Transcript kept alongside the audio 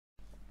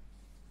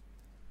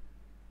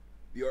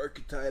The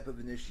Archetype of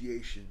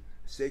Initiation,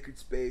 Sacred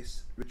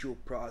Space, Ritual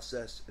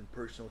Process, and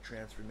Personal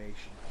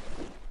Transformation.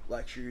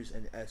 Lectures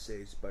and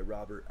Essays by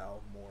Robert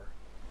L. Moore.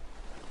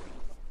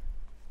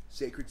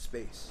 Sacred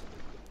Space.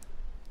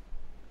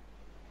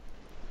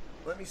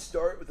 Let me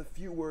start with a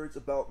few words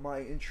about my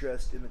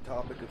interest in the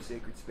topic of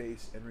sacred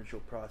space and ritual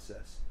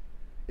process.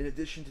 In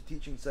addition to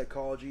teaching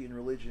psychology and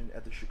religion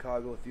at the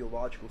Chicago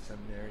Theological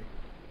Seminary,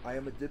 I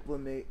am a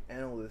diplomate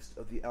analyst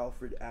of the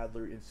Alfred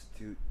Adler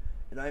Institute,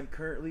 and I am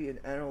currently an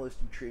analyst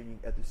in training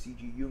at the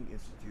C.G. Jung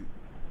Institute.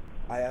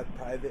 I have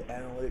private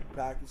analytic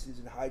practices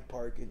in Hyde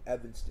Park and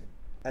Evanston.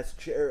 As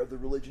chair of the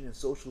Religion and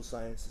Social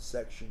Sciences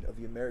section of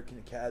the American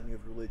Academy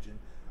of Religion,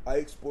 I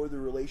explore the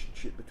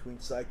relationship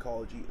between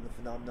psychology and the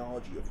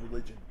phenomenology of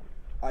religion.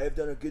 I have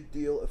done a good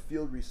deal of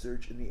field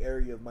research in the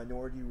area of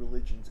minority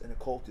religions and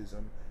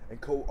occultism, and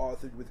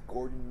co-authored with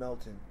Gordon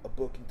Melton a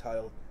book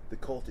entitled The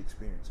Cult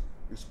Experience,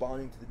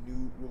 Responding to the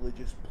New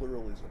Religious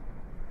Pluralism.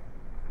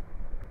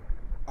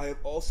 I have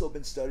also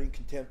been studying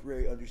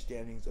contemporary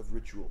understandings of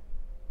ritual.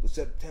 The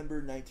September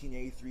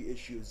 1983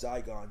 issue of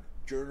Zygon,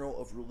 Journal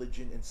of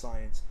Religion and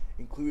Science,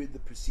 included the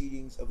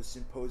proceedings of a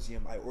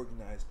symposium I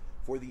organized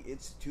for the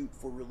Institute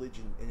for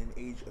Religion in an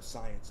Age of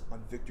Science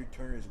on Victor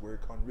Turner's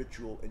work on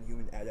ritual and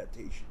human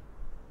adaptation.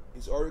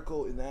 His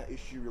article in that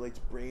issue relates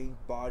brain,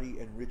 body,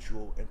 and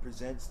ritual and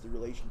presents the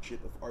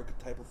relationship of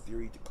archetypal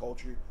theory to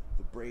culture,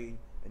 the brain,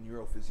 and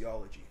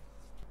neurophysiology.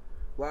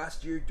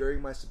 Last year,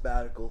 during my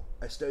sabbatical,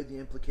 I studied the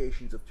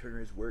implications of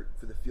Turner's work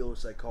for the field of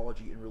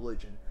psychology and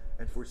religion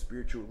and for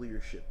spiritual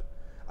leadership.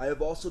 I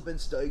have also been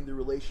studying the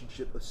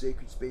relationship of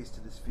sacred space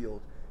to this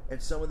field, and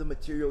some of the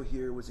material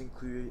here was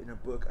included in a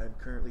book I am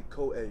currently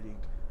co-editing,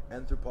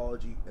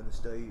 Anthropology and the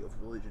Study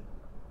of Religion.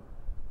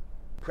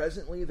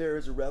 Presently, there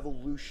is a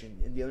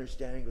revolution in the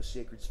understanding of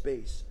sacred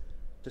space.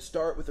 To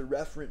start with a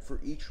referent for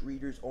each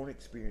reader's own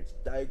experience,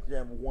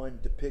 Diagram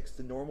 1 depicts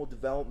the normal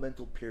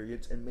developmental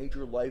periods and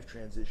major life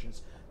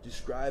transitions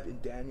described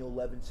in Daniel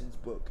Levinson's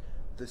book,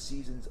 The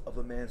Seasons of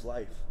a Man's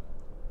Life.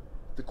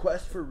 The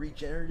quest for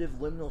regenerative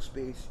liminal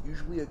space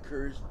usually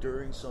occurs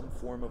during some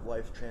form of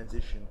life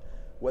transition,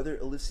 whether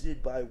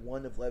elicited by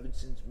one of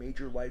Levinson's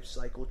major life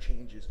cycle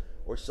changes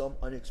or some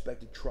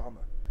unexpected trauma.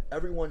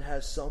 Everyone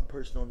has some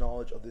personal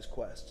knowledge of this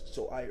quest,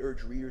 so I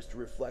urge readers to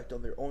reflect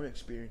on their own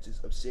experiences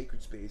of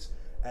sacred space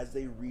as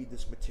they read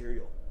this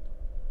material.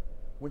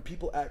 When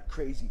people act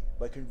crazy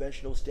by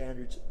conventional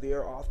standards, they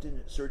are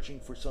often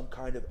searching for some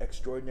kind of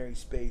extraordinary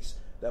space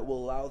that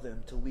will allow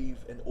them to leave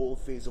an old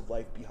phase of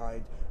life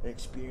behind and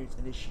experience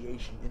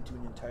initiation into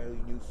an entirely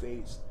new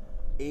phase.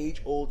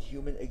 Age-old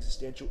human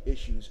existential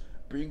issues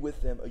bring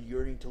with them a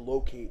yearning to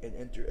locate and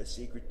enter a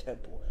sacred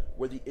temple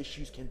where the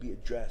issues can be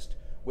addressed,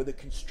 where the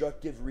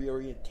constructive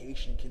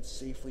reorientation can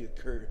safely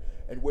occur,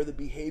 and where the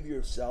behavior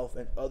of self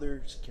and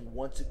others can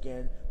once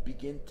again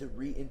begin to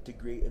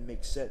reintegrate and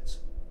make sense.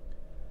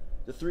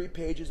 The 3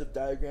 pages of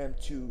Diagram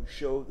 2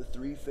 show the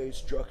 3-phase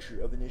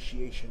structure of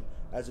initiation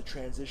as a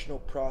transitional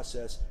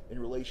process in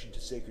relation to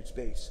sacred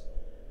space.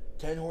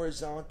 10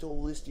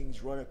 horizontal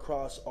listings run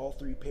across all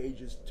 3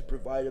 pages to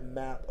provide a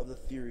map of the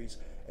theories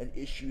and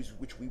issues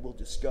which we will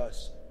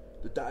discuss.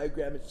 The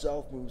diagram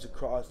itself moves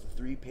across the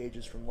 3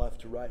 pages from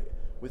left to right,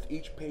 with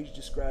each page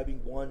describing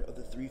one of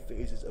the 3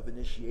 phases of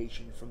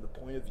initiation from the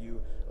point of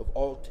view of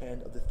all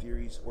 10 of the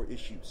theories or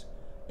issues.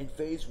 In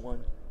Phase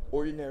 1,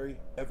 ordinary,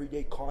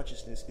 everyday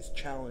consciousness is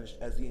challenged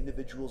as the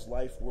individual's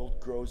life world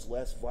grows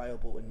less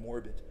viable and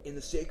morbid. In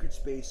the sacred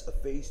space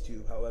of Phase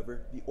 2,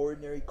 however, the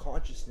ordinary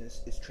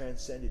consciousness is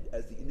transcended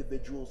as the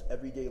individual's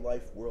everyday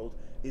life world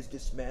is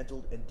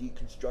dismantled and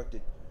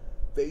deconstructed.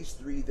 Phase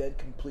 3 then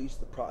completes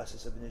the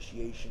process of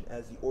initiation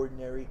as the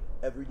ordinary,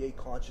 everyday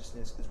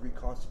consciousness is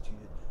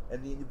reconstituted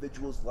and the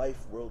individual's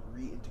life world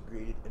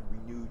reintegrated and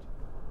renewed.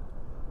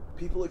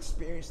 People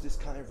experience this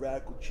kind of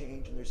radical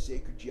change in their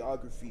sacred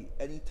geography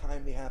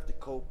anytime they have to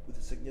cope with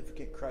a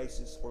significant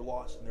crisis or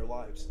loss in their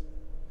lives.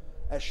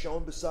 As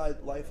shown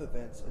beside life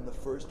events in the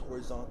first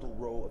horizontal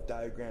row of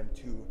Diagram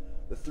 2,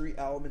 the 3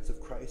 elements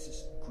of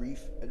crisis,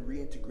 grief, and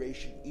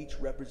reintegration each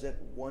represent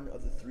one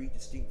of the 3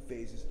 distinct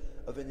phases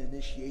of an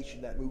initiation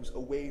that moves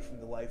away from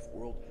the life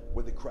world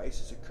where the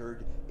crisis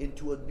occurred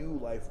into a new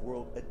life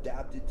world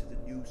adapted to the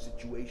new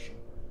situation.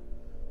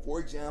 For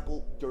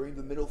example, during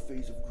the middle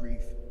phase of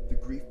grief, the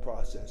grief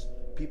process,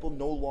 people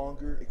no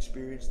longer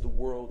experience the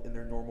world in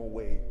their normal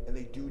way, and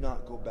they do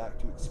not go back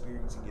to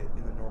experiencing it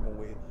in the normal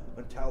way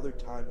until their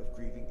time of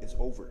grieving is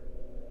over.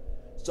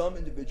 Some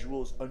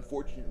individuals,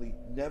 unfortunately,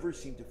 never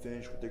seem to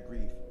finish with their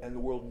grief, and the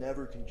world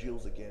never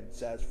congeals again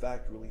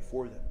satisfactorily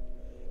for them.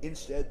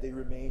 Instead, they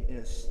remain in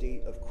a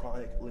state of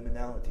chronic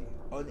liminality,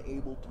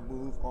 unable to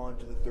move on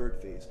to the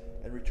 3rd phase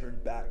and return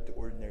back to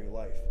ordinary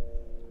life.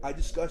 I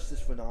discussed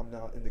this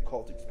phenomenon in the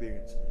Cult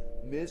Experience.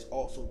 Ms.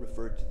 also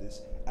referred to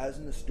this, as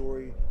in the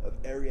story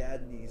of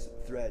Ariadne's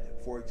thread,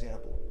 for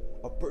example.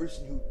 A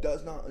person who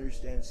does not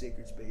understand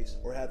sacred space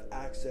or have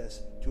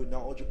access to a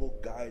knowledgeable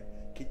guide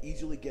can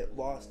easily get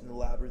lost in the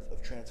labyrinth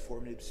of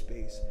transformative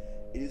space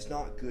It is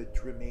not good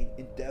to remain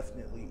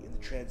indefinitely in the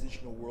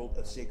transitional world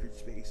of sacred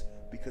space,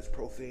 because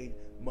profane,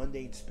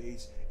 mundane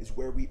space is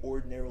where we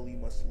ordinarily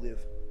must live.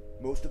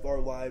 Most of our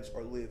lives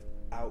are lived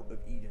out of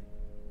Eden.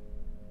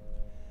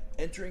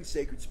 Entering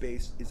sacred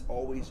space is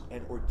always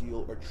an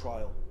ordeal or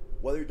trial,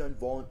 whether done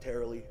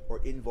voluntarily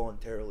or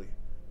involuntarily.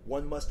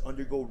 One must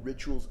undergo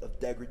rituals of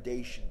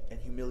degradation and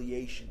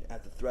humiliation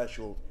at the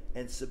threshold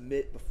and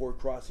submit before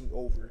crossing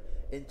over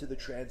into the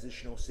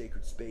transitional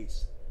sacred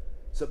space.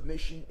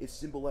 Submission is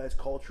symbolized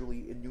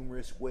culturally in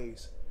numerous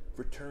ways.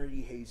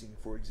 Fraternity hazing,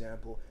 for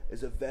example,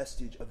 is a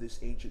vestige of this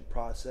ancient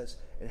process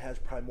and has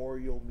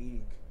primordial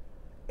meaning.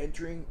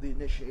 Entering the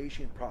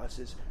initiation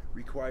process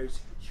requires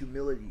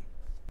humility.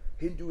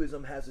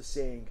 Hinduism has a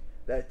saying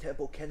that a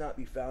temple cannot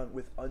be found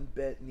with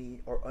unbent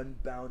knee or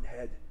unbound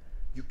head.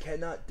 You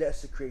cannot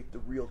desecrate the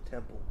real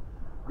temple.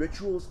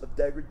 Rituals of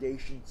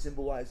degradation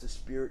symbolize the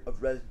spirit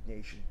of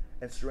resignation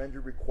and surrender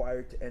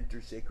required to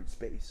enter sacred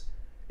space.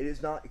 It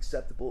is not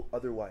acceptable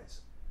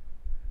otherwise.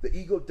 The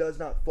ego does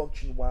not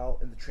function well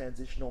in the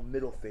transitional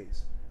middle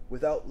phase.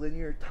 Without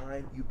linear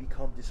time, you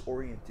become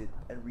disoriented,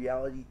 and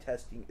reality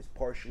testing is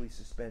partially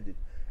suspended,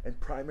 and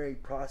primary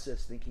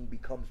process thinking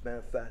becomes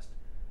manifest.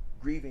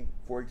 Grieving,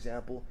 for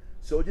example,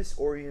 so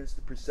disorients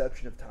the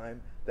perception of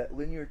time that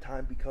linear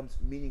time becomes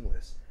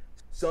meaningless.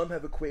 Some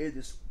have equated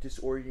this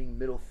disorienting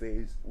middle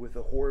phase with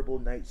a horrible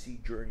night sea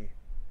journey.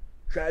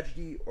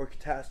 Tragedy or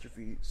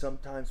catastrophe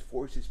sometimes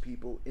forces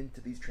people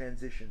into these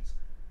transitions.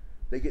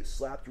 They get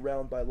slapped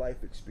around by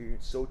life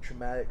experience so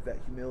traumatic that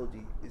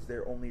humility is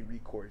their only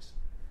recourse.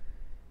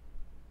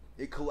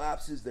 It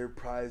collapses their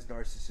prized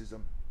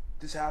narcissism.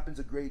 This happens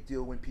a great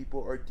deal when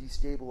people are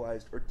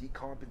destabilized or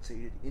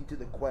decompensated into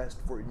the quest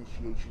for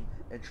initiation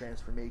and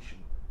transformation.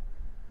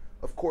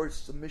 Of course,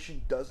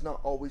 submission does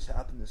not always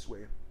happen this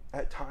way.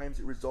 At times,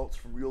 it results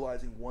from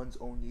realizing one's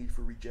own need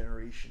for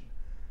regeneration.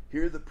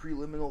 Here, the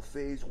preliminal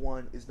phase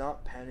 1 is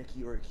not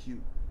panicky or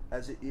acute,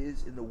 as it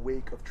is in the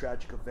wake of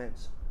tragic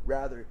events.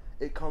 Rather,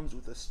 it comes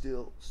with a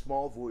still,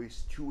 small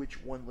voice to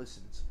which one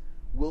listens.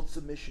 Willed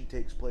submission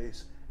takes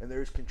place, and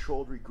there is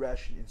controlled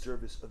regression in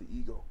service of the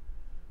ego.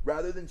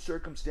 Rather than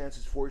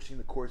circumstances forcing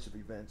the course of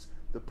events,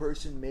 the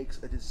person makes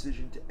a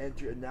decision to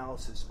enter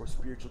analysis or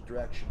spiritual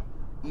direction.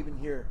 Even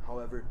here,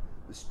 however,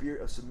 the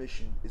spirit of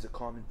submission is a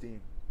common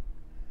theme.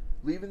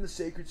 Leaving the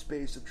sacred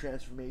space of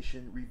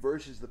transformation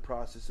reverses the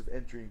process of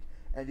entering,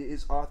 and it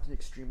is often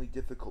extremely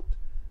difficult.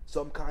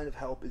 Some kind of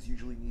help is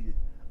usually needed,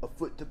 a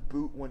foot to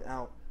boot one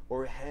out,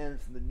 or a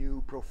hand from the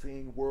new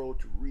profane world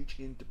to reach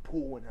in to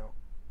pull one out.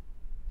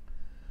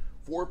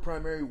 4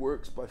 primary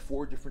works by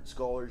 4 different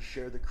scholars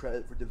share the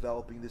credit for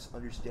developing this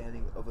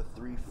understanding of a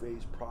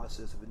 3-phase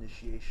process of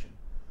initiation.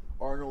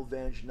 Arnold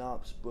van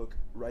Gennep's book,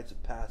 Rites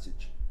of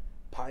Passage,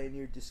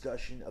 pioneered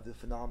discussion of the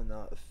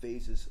phenomena of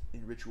phases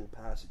in ritual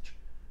passage.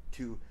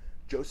 2.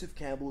 Joseph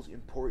Campbell's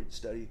important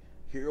study,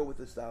 Hero with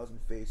 1,000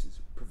 Faces,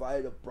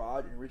 provided a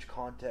broad and rich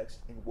context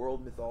in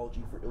world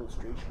mythology for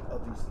illustration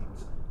of these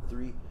themes.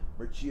 3.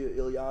 Mircea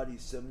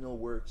Eliade's seminal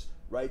works,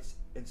 Rites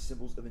and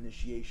Symbols of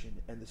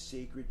Initiation, and the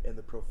Sacred and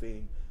the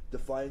Profane,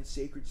 defined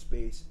sacred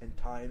space and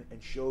time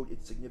and showed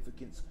its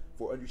significance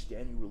for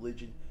understanding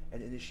religion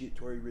and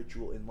initiatory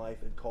ritual in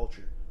life and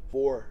culture.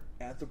 4.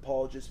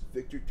 Anthropologist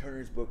Victor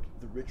Turner's book,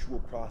 The Ritual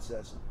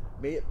Process,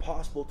 made it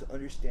possible to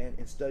understand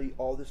and study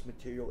all this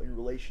material in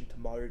relation to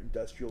modern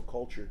industrial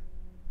culture.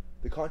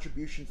 The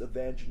contributions of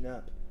Van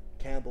Gennep,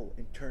 Campbell,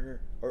 and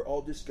Turner are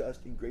all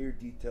discussed in greater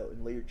detail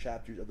in later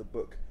chapters of the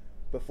book,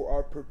 but for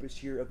our purpose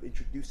here of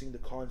introducing the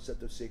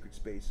concept of sacred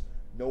space,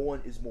 no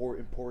one is more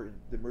important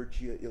than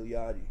Mircea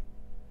Eliade.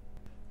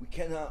 We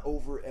cannot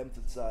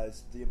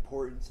overemphasize the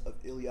importance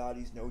of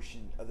Eliade's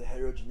notion of the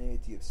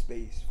heterogeneity of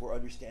space for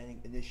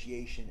understanding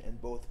initiation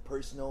and both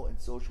personal and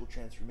social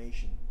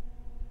transformation.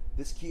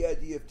 This key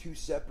idea of 2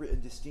 separate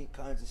and distinct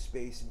kinds of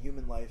space in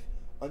human life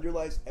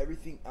underlies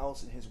everything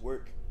else in his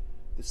work.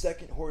 The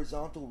second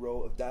horizontal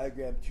row of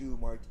diagram 2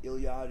 marked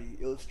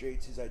Eliade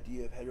illustrates his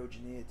idea of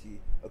heterogeneity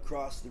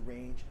across the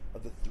range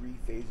of the 3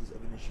 phases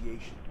of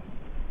initiation.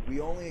 We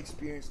only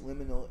experience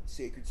liminal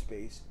sacred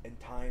space and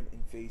time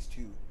in phase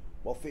 2,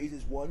 while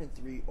phases 1 and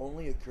 3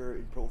 only occur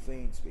in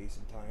profane space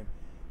and time,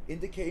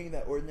 indicating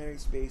that ordinary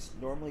space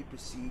normally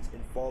precedes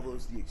and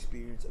follows the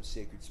experience of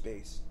sacred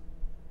space.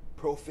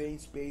 Profane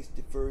space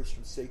differs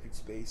from sacred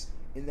space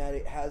in that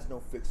it has no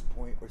fixed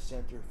point or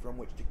center from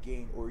which to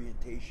gain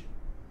orientation.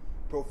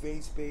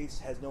 Profane space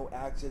has no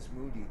axis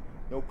mundi,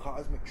 no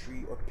cosmic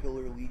tree or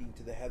pillar leading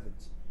to the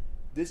heavens.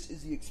 This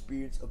is the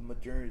experience of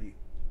modernity,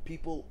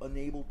 people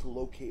unable to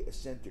locate a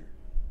center.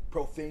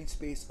 Profane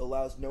space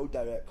allows no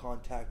direct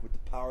contact with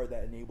the power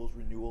that enables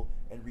renewal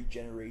and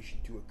regeneration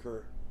to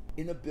occur.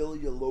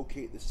 Inability to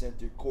locate the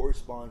center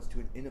corresponds to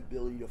an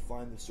inability to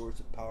find the source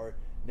of power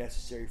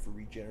necessary for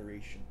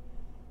regeneration.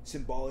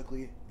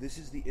 Symbolically, this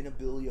is the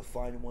inability to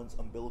find one's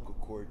umbilical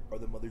cord or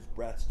the mother's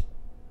breast.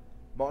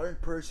 Modern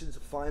persons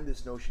find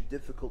this notion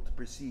difficult to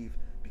perceive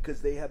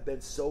because they have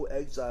been so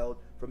exiled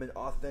from an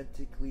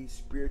authentically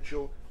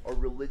spiritual or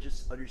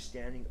religious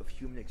understanding of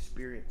human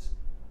experience.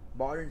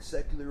 Modern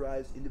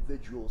secularized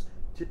individuals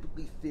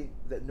typically think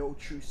that no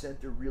true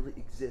center really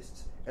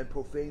exists, and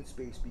profane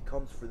space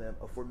becomes for them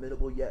a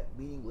formidable yet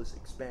meaningless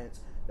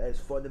expanse that is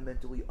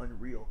fundamentally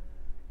unreal.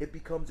 It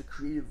becomes a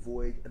creative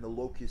void and the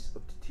locus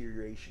of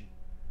deterioration.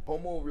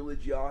 Homo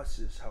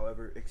religiosus,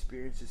 however,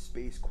 experiences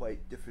space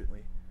quite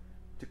differently.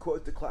 To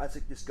quote the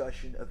classic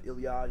discussion of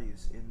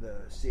Iliades in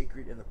The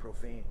Sacred and the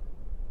Profane,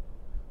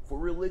 "For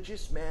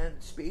religious man,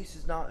 space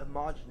is not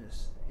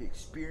homogeneous. He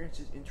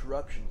experiences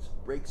interruptions,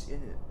 breaks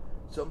in it.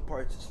 Some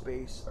parts of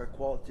space are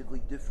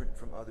qualitatively different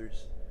from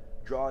others.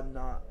 Draw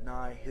not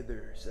nigh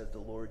hither, says the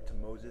Lord to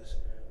Moses.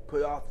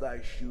 Put off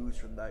thy shoes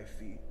from thy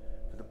feet,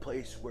 for the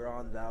place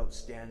whereon thou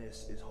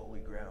standest is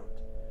holy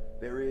ground."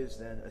 There is,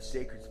 then, a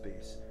sacred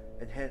space,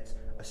 and hence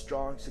a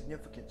strong,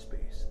 significant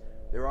space.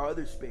 There are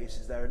other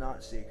spaces that are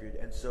not sacred,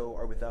 and so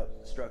are without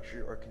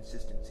structure or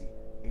consistency,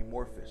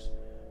 amorphous.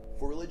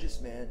 For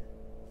religious man,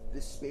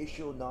 this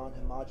spatial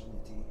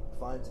non-homogeneity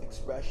finds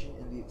expression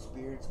in the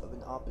experience of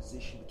an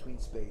opposition between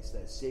space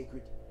that is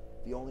sacred,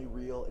 the only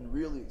real and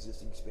really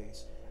existing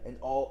space, and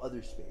all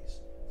other space,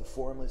 the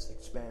formless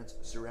expanse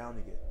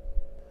surrounding it.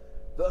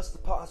 Thus, the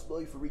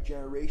possibility for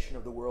regeneration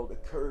of the world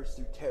occurs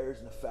through tears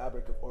in the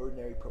fabric of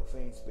ordinary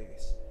profane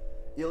space.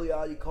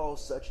 Iliade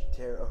calls such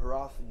tear a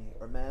hierophany,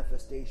 or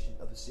manifestation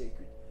of the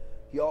sacred.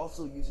 He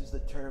also uses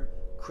the term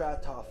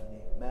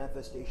kratophany,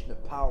 manifestation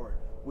of power,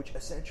 which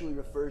essentially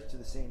refers to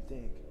the same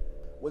thing.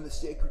 When the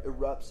sacred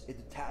erupts, it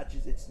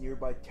detaches its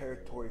nearby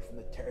territory from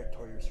the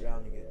territory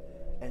surrounding it,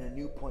 and a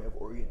new point of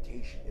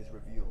orientation is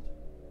revealed.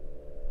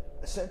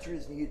 A center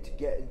is needed to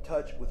get in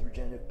touch with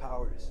regenerative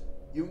powers.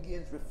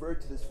 Jungians refer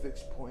to this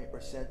fixed point or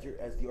center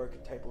as the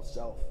archetypal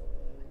self.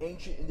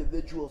 Ancient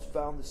individuals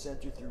found the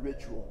center through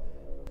ritual,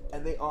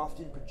 and they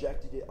often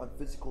projected it on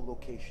physical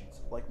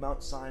locations, like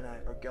Mount Sinai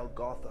or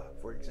Golgotha,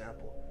 for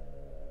example.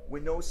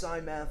 When no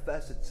sign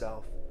manifests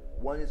itself,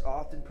 one is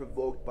often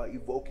provoked by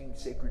evoking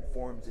sacred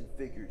forms and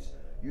figures,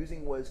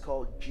 using what is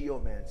called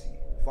geomancy,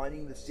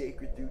 finding the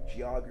sacred through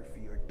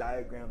geography or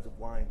diagrams of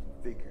lines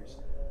and figures.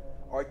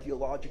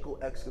 Archaeological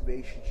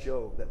excavations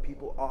show that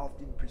people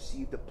often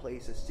perceived a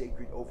place as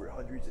sacred over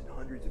hundreds and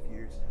hundreds of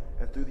years,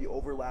 and through the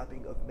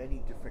overlapping of many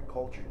different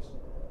cultures.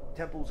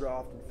 Temples are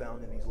often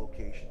found in these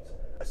locations.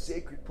 A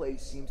sacred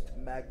place seems to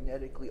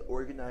magnetically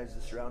organize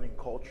the surrounding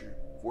culture.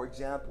 For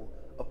example,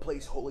 a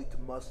place holy to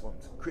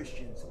Muslims,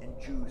 Christians, and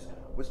Jews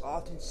was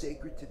often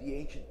sacred to the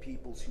ancient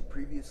peoples who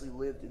previously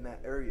lived in that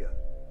area.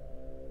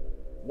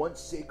 Once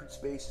sacred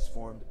space is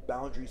formed,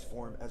 boundaries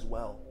form as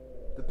well.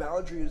 The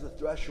boundary is the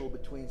threshold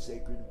between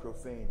sacred and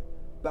profane.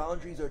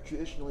 Boundaries are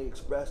traditionally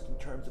expressed in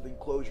terms of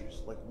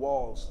enclosures, like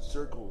walls,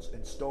 circles,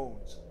 and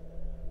stones.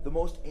 The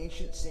most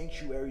ancient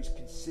sanctuaries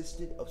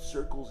consisted of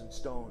circles and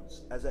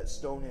stones, as at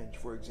Stonehenge,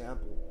 for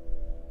example.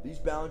 These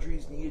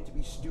boundaries needed to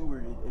be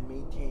stewarded and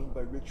maintained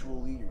by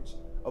ritual leaders,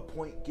 a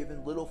point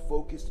given little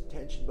focused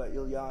attention by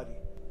Iliade.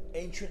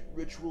 Ancient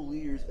ritual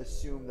leaders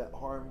assumed that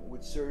harm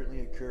would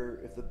certainly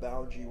occur if the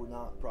boundary were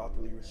not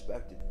properly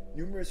respected.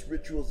 Numerous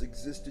rituals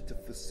existed to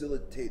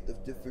facilitate the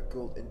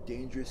difficult and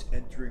dangerous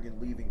entering and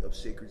leaving of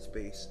sacred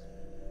space,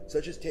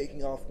 such as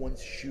taking off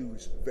one's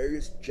shoes,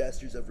 various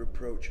gestures of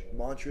reproach,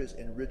 mantras,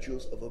 and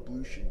rituals of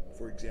ablution,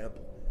 for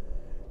example.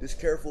 This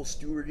careful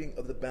stewarding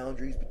of the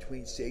boundaries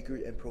between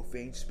sacred and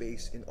profane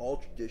space in all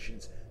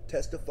traditions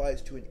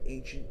testifies to an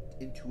ancient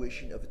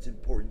intuition of its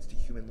importance to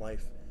human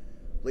life.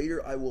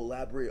 Later, I will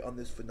elaborate on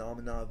this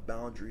phenomenon of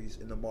boundaries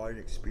in the modern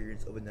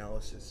experience of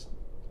analysis.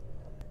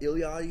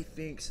 Iliade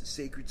thinks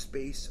sacred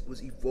space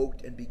was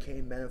evoked and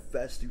became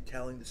manifest through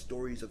telling the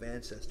stories of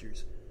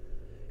ancestors.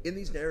 In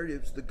these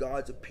narratives, the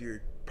gods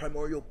appeared,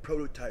 primordial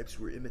prototypes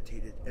were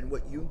imitated, and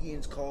what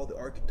Jungians call the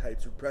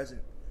archetypes were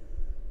present.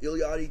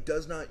 Iliade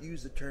does not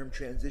use the term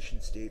transition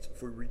states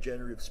for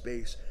regenerative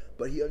space,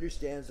 but he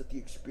understands that the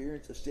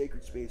experience of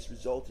sacred space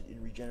resulted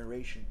in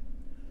regeneration.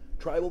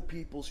 Tribal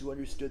peoples who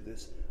understood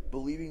this,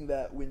 believing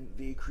that when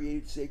they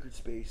created sacred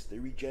space, they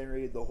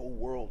regenerated the whole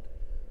world.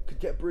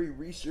 Contemporary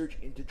research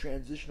into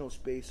transitional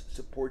space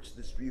supports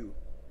this view.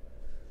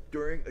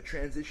 During a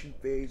transition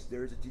phase,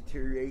 there is a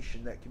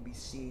deterioration that can be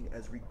seen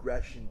as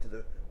regression to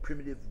the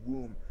primitive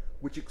womb,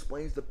 which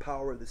explains the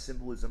power of the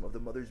symbolism of the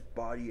mother's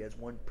body as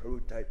one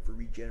prototype for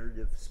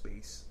regenerative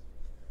space.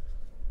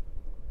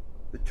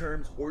 The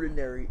terms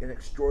ordinary and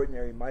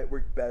extraordinary might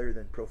work better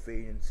than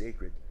profane and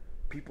sacred.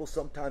 People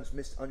sometimes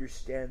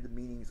misunderstand the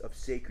meanings of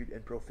sacred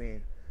and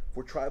profane.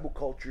 For tribal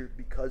culture,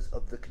 because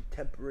of the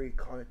contemporary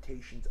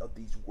connotations of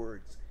these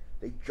words,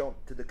 they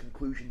jump to the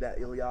conclusion that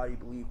Iliade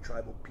believed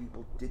tribal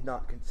people did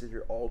not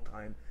consider all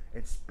time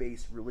and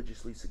space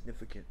religiously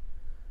significant.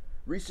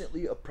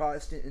 Recently, a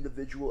Protestant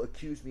individual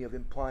accused me of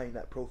implying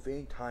that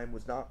profane time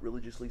was not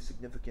religiously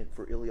significant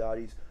for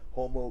Iliade's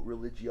Homo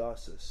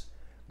religiosus.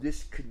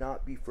 This could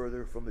not be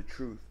further from the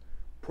truth.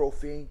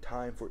 Profane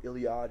time for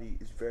Iliade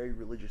is very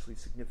religiously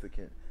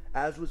significant,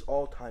 as was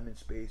all time and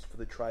space for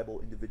the tribal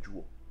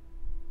individual.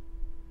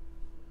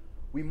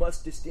 We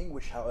must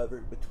distinguish,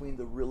 however, between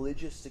the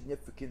religious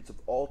significance of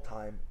all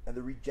time and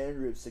the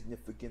regenerative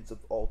significance of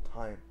all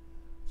time.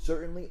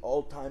 Certainly,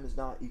 all time is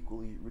not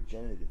equally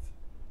regenerative.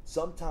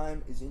 Some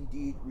time is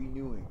indeed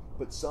renewing,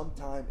 but some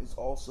time is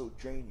also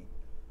draining.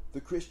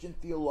 The Christian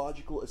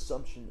theological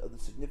assumption of the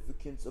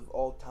significance of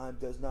all time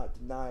does not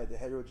deny the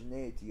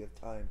heterogeneity of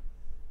time.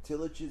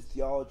 Tillich's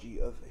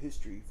theology of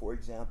history, for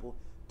example,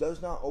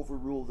 does not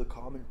overrule the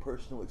common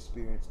personal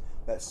experience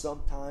that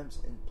some times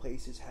and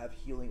places have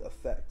healing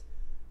effect,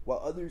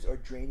 while others are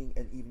draining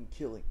and even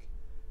killing.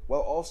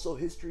 While also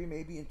history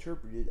may be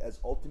interpreted as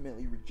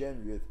ultimately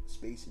regenerative,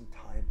 space and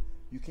time,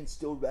 you can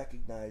still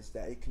recognize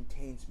that it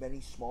contains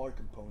many smaller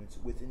components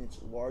within its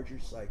larger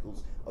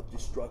cycles of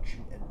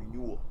destruction and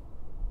renewal.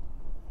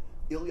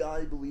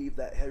 Eliade believed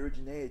that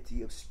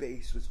heterogeneity of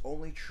space was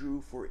only true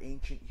for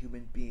ancient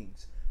human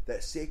beings,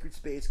 that sacred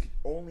space could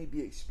only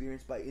be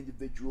experienced by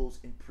individuals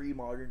in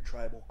pre-modern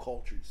tribal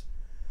cultures.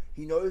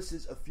 He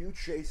notices a few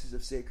traces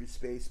of sacred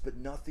space, but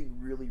nothing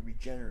really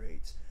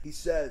regenerates. He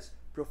says,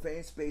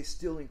 profane space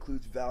still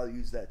includes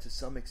values that to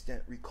some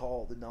extent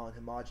recall the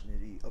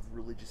non-homogeneity of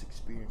religious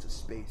experience of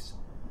space.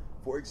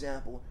 For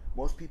example,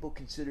 most people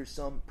consider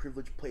some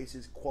privileged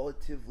places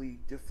qualitatively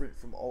different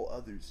from all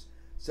others,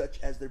 such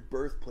as their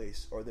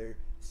birthplace or their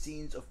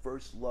scenes of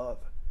first love.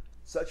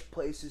 Such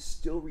places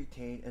still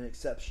retain an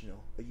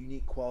exceptional, a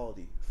unique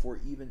quality for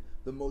even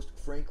the most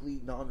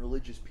frankly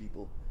non-religious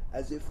people,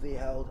 as if they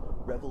held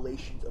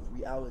revelations of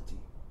reality.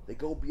 They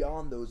go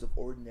beyond those of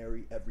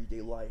ordinary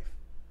everyday life.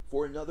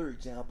 For another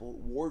example,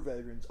 war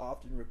veterans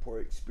often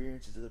report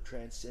experiences of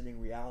transcending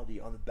reality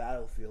on the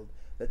battlefield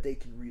that they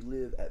can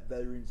relive at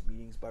veterans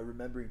meetings by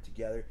remembering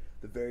together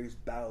the various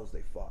battles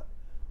they fought.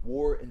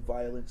 War and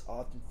violence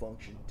often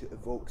function to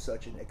evoke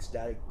such an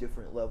ecstatic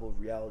different level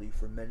of reality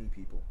for many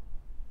people.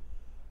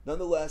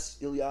 Nonetheless,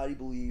 Eliade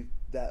believed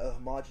that a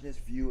homogeneous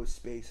view of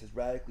space has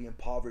radically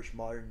impoverished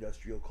modern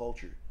industrial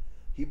culture.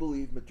 He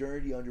believed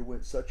modernity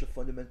underwent such a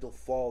fundamental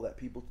fall that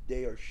people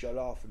today are shut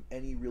off from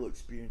any real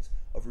experience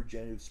of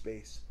regenerative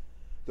space.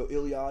 Though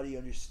Eliade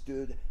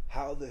understood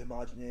how the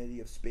homogeneity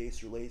of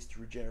space relates to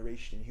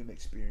regeneration in human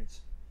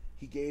experience,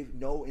 he gave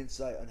no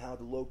insight on how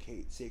to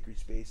locate sacred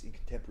space in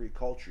contemporary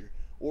culture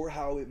or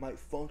how it might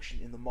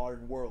function in the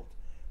modern world.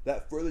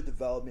 That further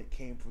development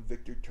came from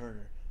Victor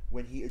Turner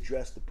when he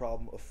addressed the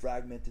problem of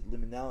fragmented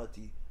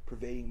liminality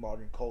pervading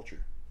modern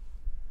culture.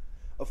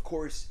 Of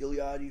course,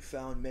 Eliade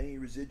found many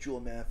residual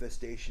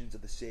manifestations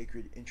of the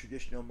sacred in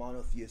traditional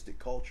monotheistic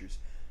cultures,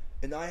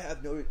 and I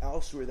have noted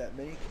elsewhere that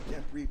many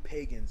contemporary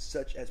pagans,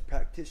 such as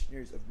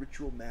practitioners of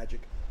ritual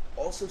magic,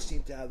 also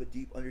seem to have a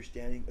deep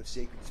understanding of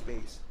sacred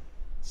space.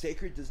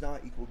 Sacred does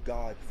not equal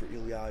God for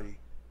Eliade.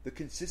 The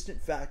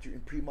consistent factor in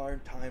pre-modern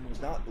time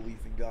was not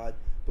belief in God,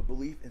 but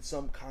belief in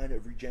some kind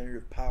of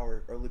regenerative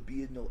power or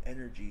libidinal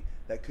energy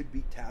that could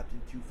be tapped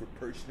into for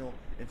personal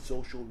and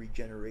social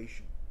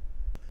regeneration.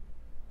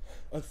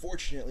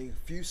 Unfortunately,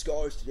 few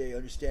scholars today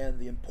understand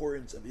the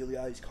importance of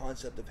Eliade's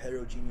concept of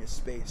heterogeneous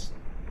space.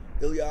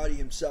 Eliade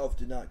himself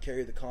did not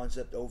carry the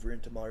concept over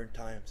into modern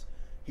times.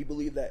 He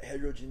believed that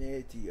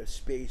heterogeneity of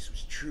space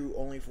was true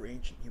only for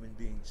ancient human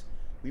beings.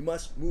 We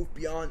must move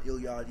beyond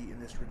Eliade in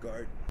this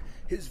regard.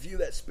 His view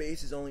that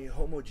space is only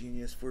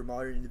homogeneous for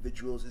modern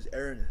individuals is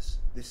erroneous.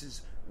 This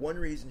is one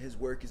reason his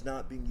work is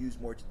not being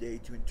used more today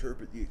to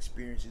interpret the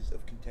experiences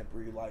of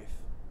contemporary life.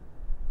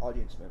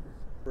 Audience member.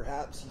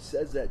 Perhaps he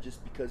says that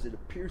just because it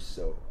appears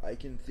so. I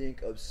can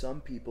think of some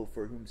people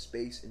for whom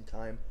space and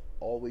time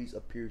always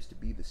appears to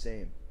be the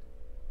same.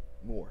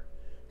 More.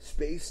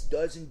 Space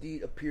does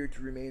indeed appear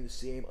to remain the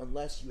same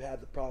unless you have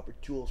the proper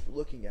tools for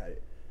looking at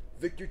it.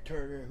 Victor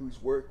Turner,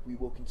 whose work we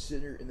will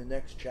consider in the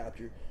next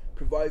chapter,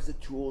 provides the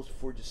tools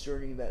for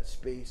discerning that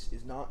space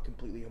is not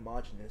completely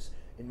homogeneous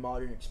in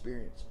modern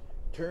experience.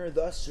 Turner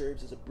thus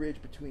serves as a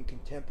bridge between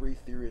contemporary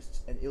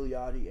theorists and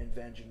Eliade and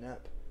Van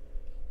Gennep.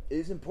 It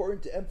is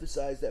important to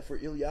emphasize that for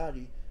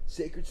Eliade,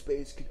 sacred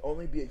space could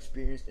only be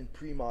experienced in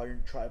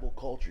pre-modern tribal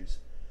cultures.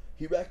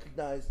 He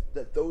recognized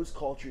that those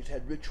cultures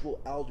had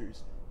ritual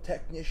elders,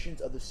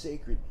 technicians of the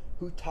sacred,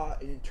 who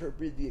taught and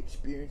interpreted the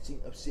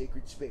experiencing of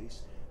sacred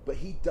space, but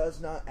he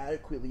does not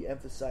adequately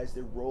emphasize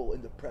their role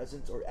in the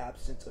presence or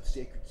absence of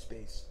sacred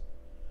space.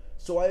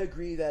 So I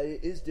agree that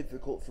it is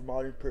difficult for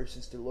modern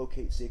persons to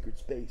locate sacred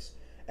space,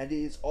 and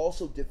it is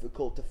also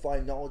difficult to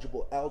find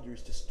knowledgeable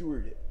elders to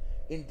steward it.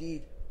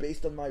 Indeed,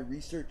 based on my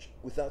research,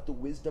 without the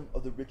wisdom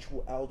of the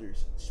ritual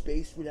elders,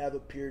 space would have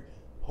appeared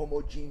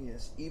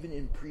homogeneous even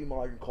in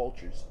pre-modern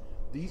cultures.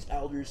 These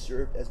elders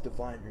served as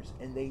diviners,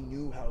 and they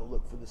knew how to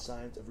look for the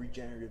signs of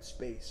regenerative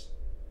space.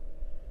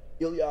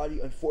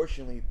 Eliade,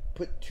 unfortunately,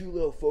 put too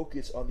little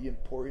focus on the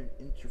important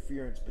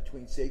interference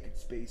between sacred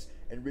space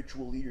and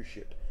ritual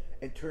leadership,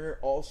 and Turner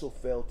also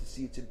failed to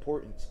see its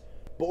importance.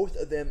 Both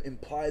of them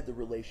implied the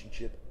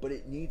relationship, but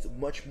it needs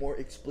much more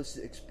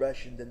explicit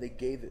expression than they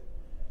gave it.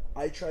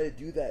 I try to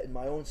do that in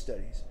my own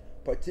studies,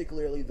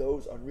 particularly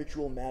those on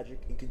ritual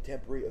magic and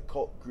contemporary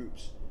occult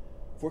groups.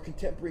 For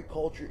contemporary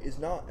culture is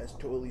not as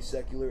totally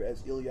secular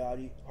as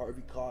Eliade,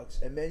 Harvey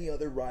Cox, and many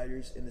other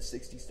writers in the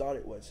 60s thought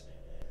it was.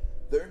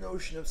 Their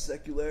notion of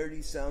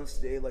secularity sounds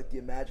today like the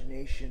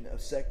imagination of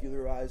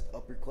secularized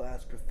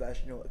upper-class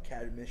professional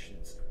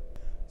academicians.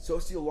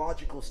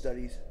 Sociological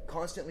studies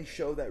constantly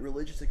show that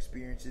religious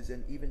experiences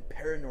and even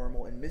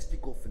paranormal and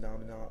mystical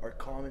phenomena are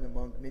common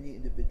among many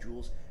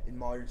individuals in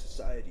modern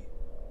society.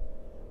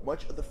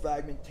 Much of the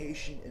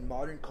fragmentation in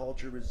modern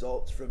culture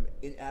results from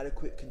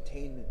inadequate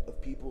containment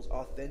of people's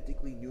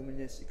authentically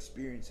numinous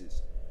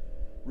experiences.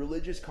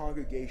 Religious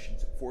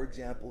congregations, for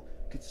example,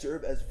 could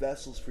serve as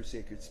vessels for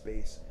sacred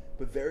space,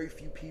 but very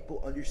few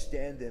people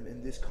understand them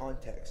in this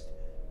context.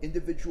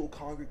 Individual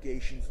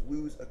congregations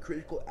lose a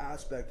critical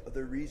aspect of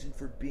their reason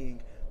for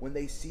being when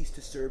they cease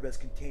to serve as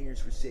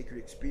containers for sacred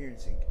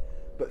experiencing,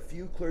 but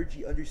few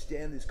clergy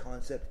understand this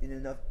concept in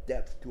enough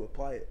depth to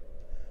apply it.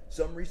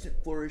 Some recent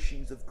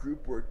flourishings of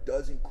group work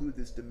does include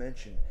this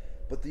dimension,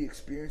 but the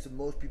experience of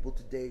most people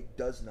today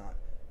does not.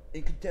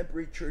 In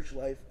contemporary church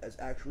life, as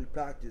actually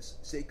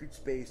practiced, sacred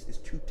space is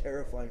too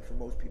terrifying for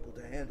most people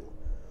to handle.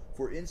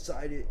 For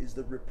inside it is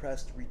the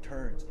repressed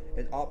returns,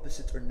 and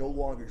opposites are no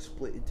longer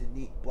split into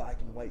neat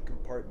black and white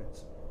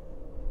compartments.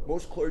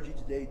 Most clergy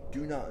today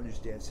do not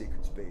understand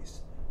sacred space.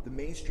 The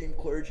mainstream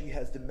clergy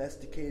has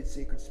domesticated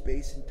sacred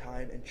space and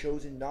time and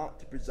chosen not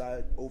to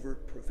preside over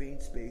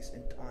profane space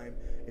and time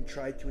and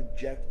try to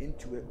inject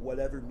into it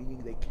whatever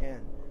meaning they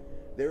can.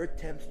 Their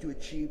attempts to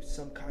achieve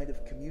some kind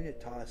of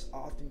communitas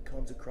often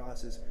comes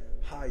across as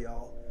 "hi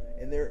y'all,"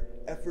 and their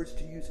efforts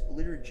to use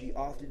liturgy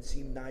often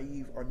seem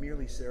naive or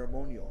merely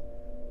ceremonial.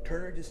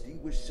 Turner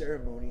distinguished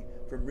ceremony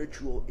from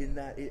ritual in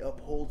that it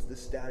upholds the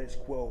status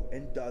quo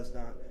and does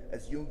not,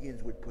 as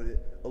Jungians would put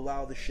it,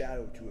 allow the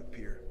shadow to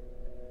appear.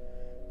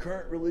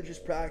 Current religious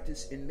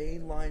practice in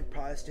mainline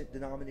Protestant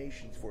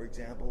denominations, for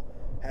example,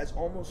 has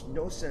almost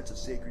no sense of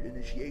sacred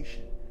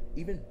initiation.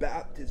 Even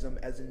baptism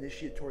as an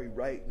initiatory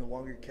rite no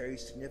longer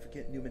carries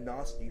significant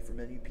numinosity for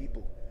many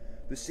people.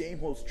 The same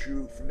holds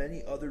true for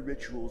many other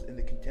rituals in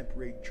the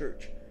contemporary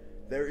church.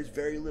 There is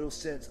very little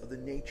sense of the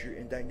nature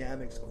and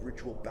dynamics of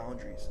ritual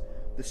boundaries.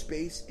 The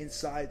space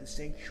inside the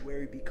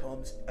sanctuary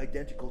becomes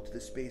identical to the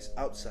space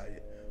outside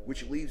it,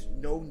 which leaves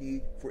no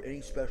need for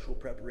any special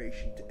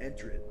preparation to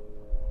enter it.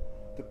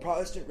 The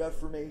Protestant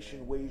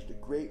Reformation waged a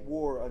great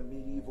war on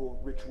medieval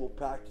ritual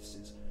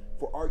practices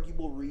for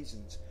arguable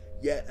reasons,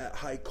 yet at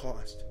high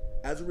cost.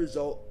 As a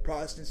result,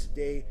 Protestants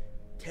today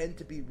tend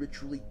to be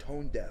ritually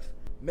tone-deaf.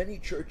 Many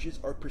churches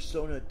are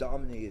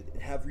persona-dominated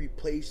and have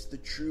replaced the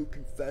true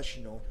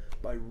confessional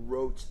by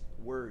rote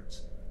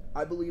words.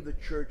 I believe the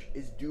church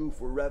is due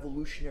for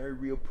revolutionary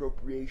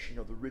reappropriation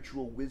of the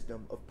ritual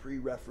wisdom of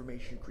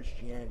pre-Reformation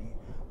Christianity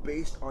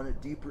based on a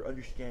deeper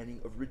understanding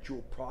of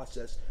ritual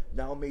process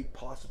now made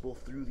possible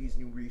through these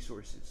new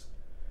resources.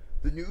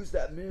 The news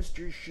that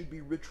ministers should be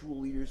ritual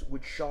leaders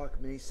would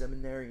shock many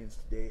seminarians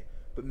today,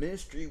 but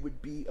ministry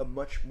would be a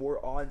much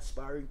more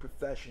awe-inspiring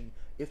profession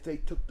if they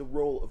took the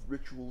role of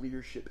ritual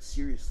leadership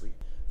seriously.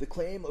 The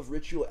claim of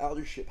ritual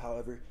eldership,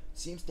 however,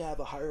 seems to have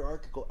a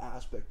hierarchical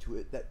aspect to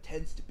it that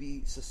tends to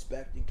be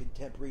suspect in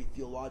contemporary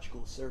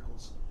theological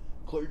circles.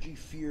 Clergy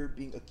fear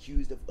being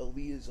accused of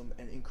elitism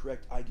and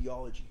incorrect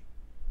ideology.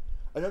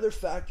 Another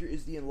factor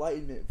is the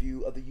Enlightenment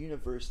view of the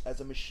universe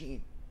as a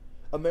machine.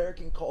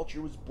 American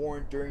culture was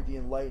born during the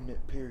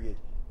Enlightenment period.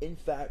 In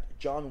fact,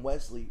 John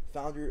Wesley,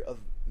 founder of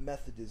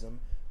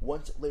Methodism,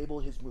 once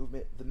labeled his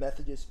movement the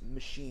Methodist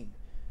machine.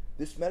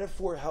 This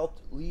metaphor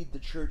helped lead the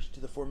church to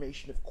the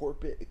formation of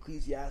corporate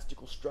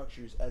ecclesiastical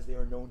structures as they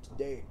are known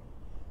today.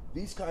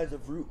 These kinds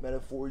of root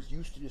metaphors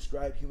used to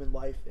describe human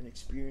life and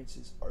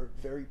experiences are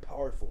very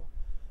powerful.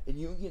 In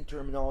Jungian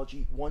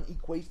terminology, one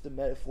equates the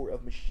metaphor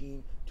of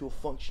machine to a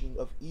functioning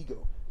of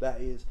ego,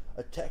 that is,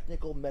 a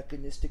technical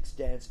mechanistic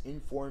stance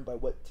informed by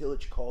what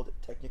Tillich called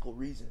technical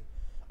reason.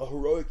 A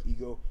heroic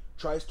ego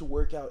tries to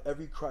work out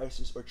every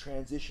crisis or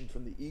transition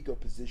from the ego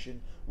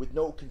position with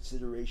no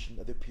consideration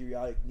of the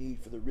periodic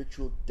need for the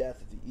ritual death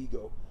of the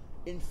ego.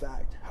 In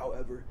fact,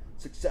 however,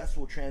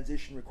 successful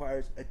transition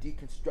requires a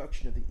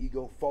deconstruction of the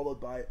ego followed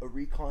by a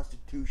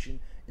reconstitution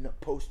in a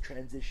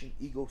post-transition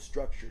ego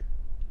structure.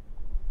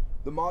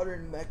 The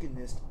modern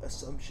mechanist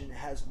assumption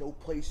has no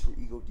place for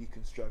ego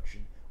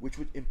deconstruction, which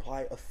would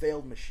imply a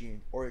failed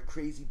machine or a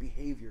crazy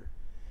behavior.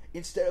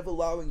 Instead of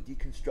allowing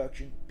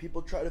deconstruction,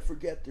 people try to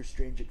forget their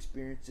strange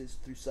experiences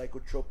through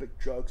psychotropic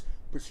drugs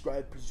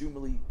prescribed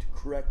presumably to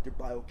correct their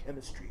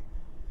biochemistry.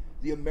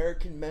 The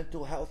American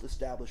mental health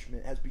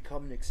establishment has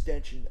become an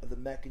extension of the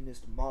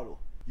mechanist model.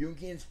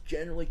 Jungians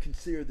generally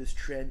consider this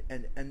trend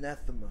an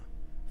anathema,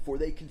 for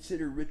they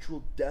consider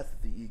ritual death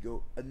of the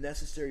ego a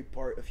necessary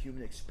part of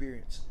human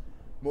experience.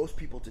 Most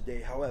people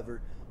today,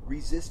 however,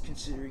 resist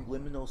considering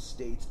liminal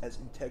states as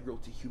integral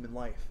to human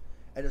life.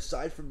 And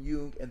aside from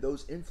Jung and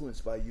those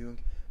influenced by Jung,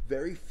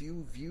 very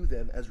few view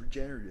them as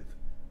regenerative.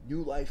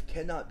 New life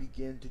cannot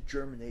begin to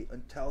germinate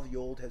until the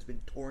old has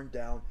been torn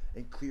down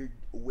and cleared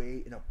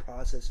away in a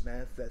process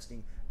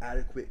manifesting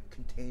adequate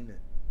containment.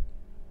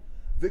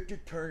 Victor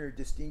Turner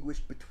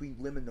distinguished between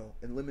liminal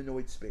and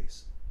liminoid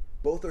space.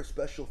 Both are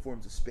special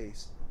forms of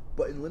space,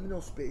 but in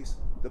liminal space,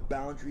 the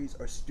boundaries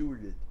are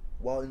stewarded,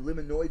 while in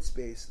liminoid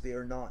space, they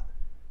are not.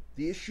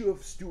 The issue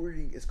of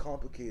stewarding is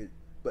complicated,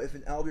 but if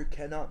an elder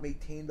cannot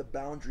maintain the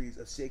boundaries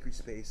of sacred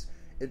space,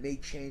 it may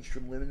change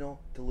from liminal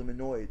to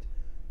liminoid.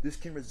 This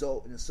can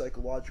result in a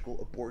psychological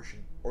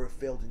abortion or a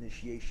failed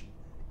initiation.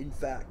 In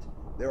fact,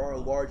 there are a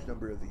large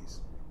number of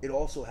these. It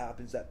also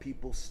happens that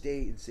people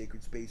stay in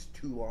sacred space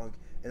too long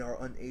and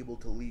are unable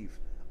to leave,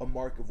 a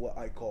mark of what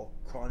I call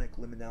chronic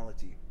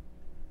liminality.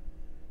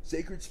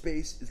 Sacred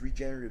space is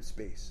regenerative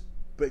space,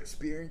 but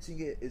experiencing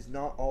it is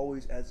not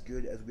always as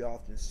good as we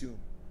often assume.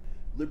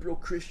 Liberal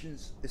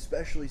Christians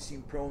especially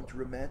seem prone to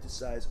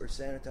romanticize or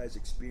sanitize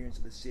experience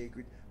of the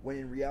sacred when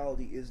in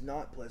reality it is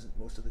not pleasant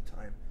most of the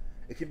time.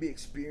 It can be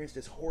experienced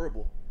as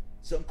horrible.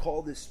 Some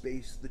call this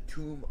space the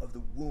tomb of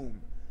the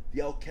womb, the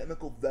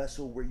alchemical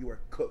vessel where you are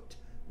cooked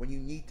when you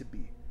need to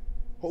be.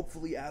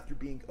 Hopefully after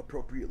being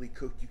appropriately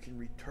cooked you can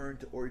return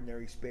to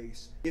ordinary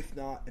space. If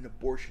not, an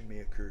abortion may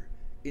occur.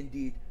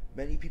 Indeed,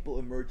 many people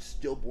emerge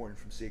stillborn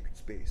from sacred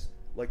space,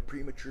 like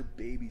premature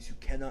babies who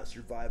cannot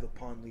survive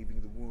upon leaving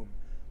the womb.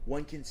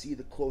 One can see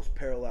the close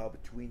parallel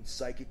between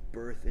psychic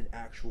birth and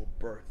actual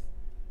birth.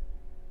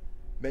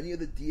 Many of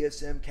the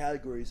DSM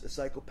categories of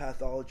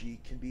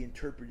psychopathology can be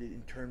interpreted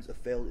in terms of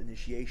failed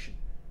initiation.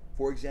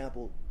 For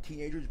example,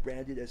 teenagers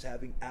branded as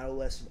having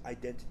adolescent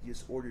identity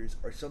disorders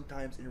are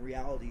sometimes in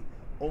reality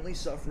only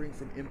suffering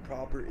from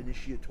improper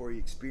initiatory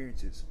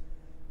experiences.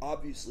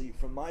 Obviously,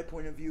 from my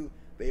point of view,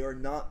 they are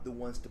not the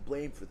ones to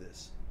blame for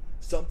this.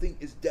 Something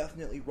is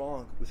definitely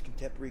wrong with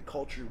contemporary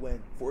culture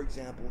when, for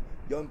example,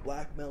 young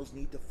black males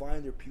need to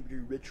find their puberty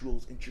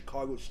rituals in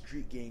Chicago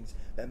street gangs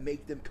that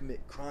make them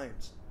commit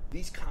crimes.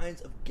 These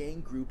kinds of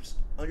gang groups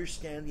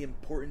understand the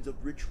importance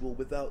of ritual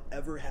without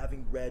ever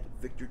having read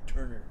Victor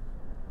Turner.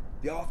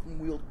 They often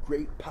wield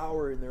great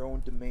power in their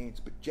own domains,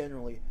 but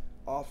generally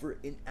offer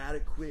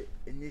inadequate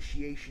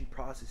initiation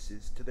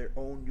processes to their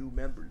own new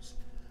members,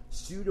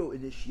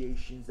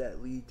 pseudo-initiations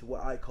that lead to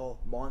what I call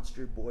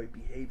monster boy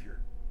behavior.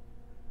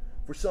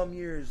 For some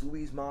years,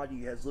 Louise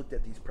Mahdi has looked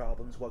at these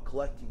problems while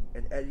collecting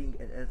and editing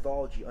an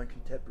anthology on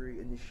contemporary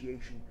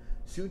initiation,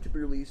 soon to be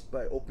released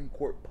by Open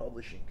Court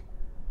Publishing.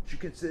 She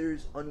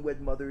considers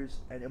unwed mothers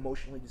and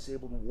emotionally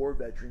disabled war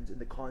veterans in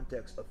the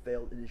context of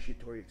failed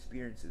initiatory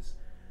experiences.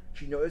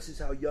 She notices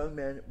how young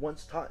men,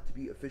 once taught to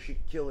be efficient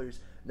killers,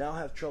 now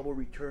have trouble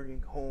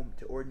returning home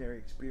to ordinary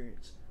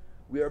experience.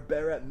 We are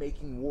better at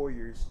making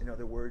warriors, in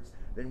other words,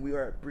 than we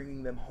are at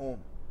bringing them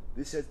home.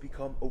 This has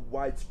become a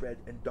widespread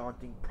and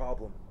daunting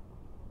problem.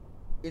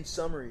 In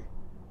summary,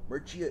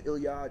 Mircea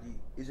Eliade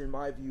is in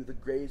my view the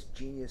greatest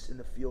genius in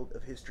the field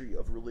of history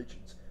of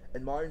religions,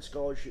 and modern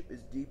scholarship is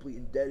deeply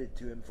indebted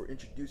to him for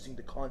introducing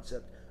the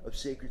concept of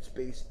sacred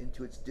space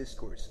into its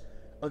discourse.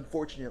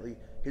 Unfortunately,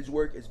 his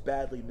work is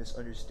badly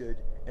misunderstood,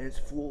 and its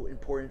full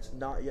importance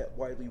not yet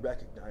widely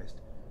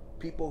recognized.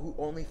 People who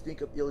only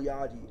think of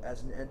Eliade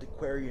as an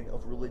antiquarian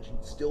of religion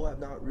still have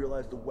not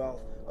realized the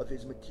wealth of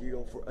his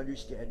material for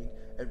understanding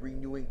and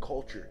renewing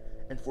culture,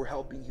 and for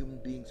helping human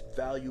beings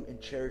value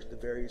and cherish the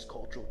various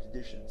cultural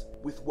traditions,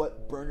 with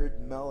what Bernard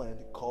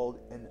Melland called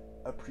an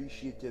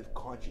appreciative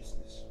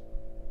consciousness.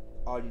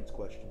 Audience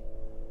question.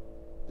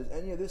 Does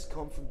any of this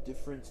come from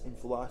difference in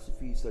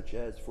philosophy, such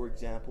as, for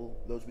example,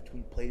 those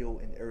between Plato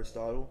and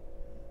Aristotle?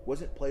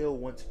 Wasn't Plato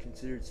once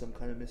considered some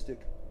kind of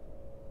mystic?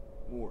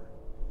 More.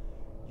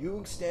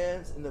 Jung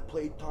stands in the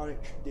Platonic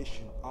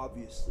tradition,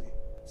 obviously.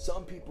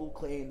 Some people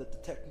claim that the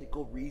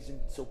technical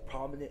reason so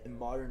prominent in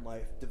modern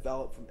life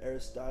developed from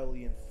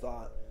Aristotelian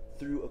thought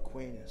through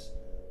Aquinas.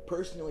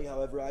 Personally,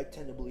 however, I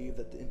tend to believe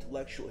that the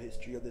intellectual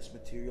history of this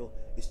material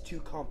is too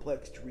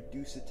complex to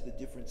reduce it to the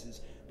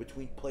differences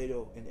between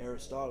Plato and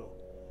Aristotle.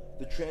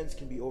 The trends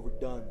can be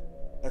overdone.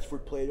 As for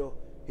Plato,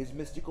 his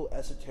mystical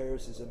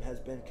esotericism has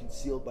been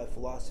concealed by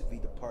philosophy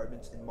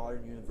departments in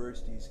modern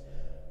universities,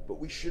 but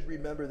we should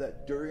remember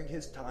that during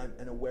his time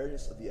an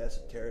awareness of the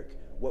esoteric,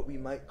 what we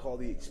might call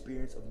the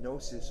experience of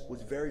gnosis,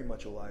 was very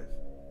much alive.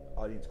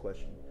 Audience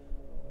question.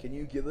 Can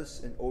you give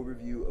us an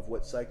overview of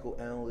what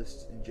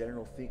psychoanalysts in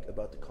general think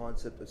about the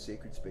concept of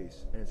sacred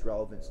space and its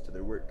relevance to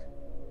their work?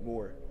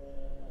 More.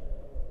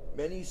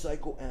 Many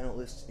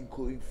psychoanalysts,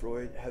 including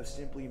Freud, have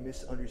simply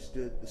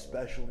misunderstood the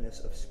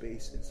specialness of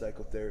space in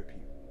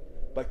psychotherapy.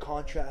 By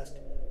contrast,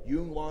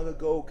 Jung long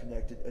ago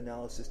connected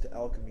analysis to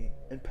alchemy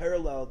and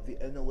paralleled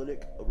the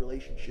analytic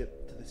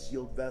relationship to the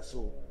sealed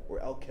vessel or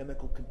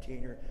alchemical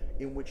container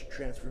in which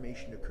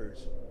transformation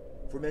occurs.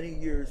 For many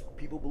years,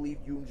 people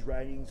believed Jung's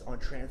writings on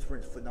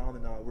transference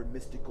phenomena were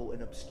mystical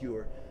and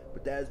obscure,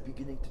 but that is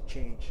beginning to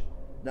change.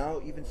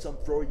 Now even some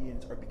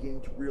Freudians are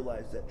beginning to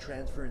realize that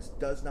transference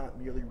does not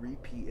merely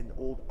repeat an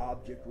old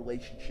object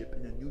relationship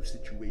in a new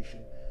situation,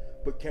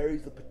 but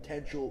carries the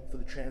potential for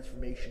the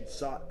transformation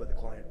sought by the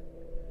client.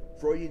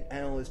 Freudian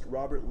analyst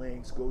Robert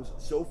Langs goes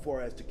so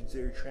far as to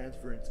consider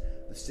transference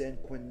the sine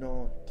qua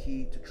non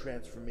key to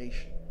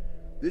transformation.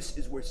 This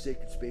is where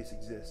sacred space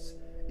exists.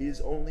 It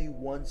is only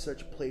one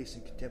such place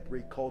in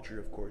contemporary culture,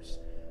 of course.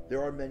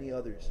 There are many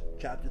others.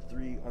 Chapter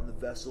 3 on the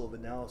vessel of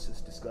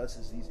analysis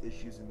discusses these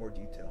issues in more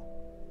detail.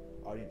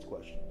 Audience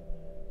question.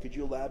 Could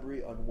you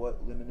elaborate on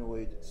what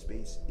liminoid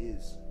space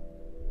is?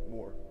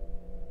 More.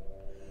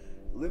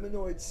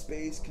 Liminal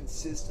space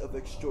consists of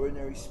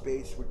extraordinary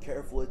space where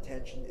careful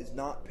attention is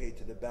not paid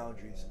to the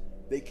boundaries.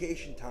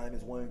 Vacation time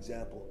is one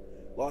example.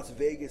 Las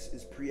Vegas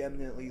is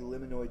preeminently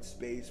liminal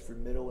space for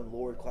middle and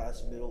lower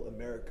class middle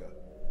America.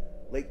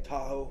 Lake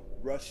Tahoe,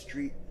 Rush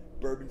Street,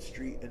 Bourbon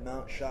Street, and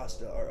Mount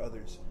Shasta are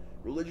others.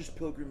 Religious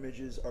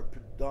pilgrimages are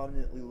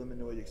predominantly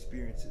liminoid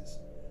experiences.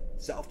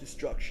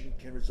 Self-destruction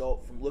can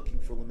result from looking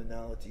for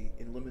liminality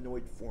in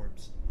liminoid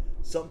forms.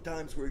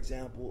 Sometimes, for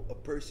example, a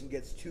person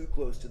gets too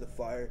close to the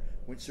fire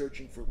when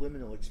searching for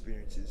liminal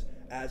experiences,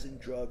 as in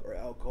drug or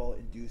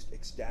alcohol-induced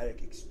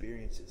ecstatic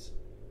experiences.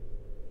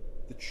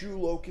 The true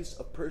locus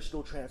of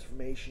personal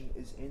transformation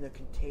is in a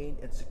contained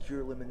and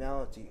secure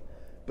liminality,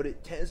 but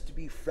it tends to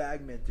be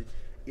fragmented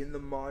in the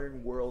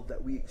modern world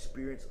that we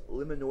experience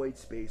liminoid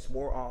space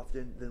more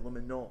often than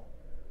liminal.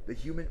 The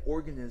human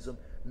organism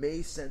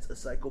may sense a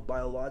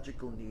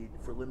psychobiological need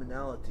for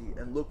liminality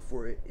and look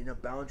for it in a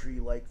boundary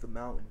like the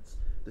mountains,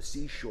 the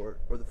seashore,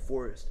 or the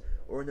forest,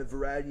 or in a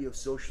variety of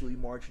socially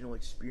marginal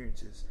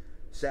experiences.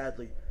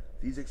 Sadly,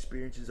 these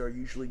experiences are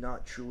usually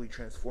not truly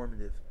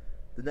transformative.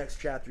 The next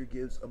chapter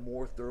gives a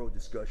more thorough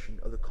discussion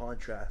of the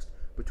contrast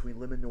between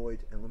liminoid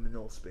and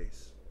liminal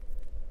space.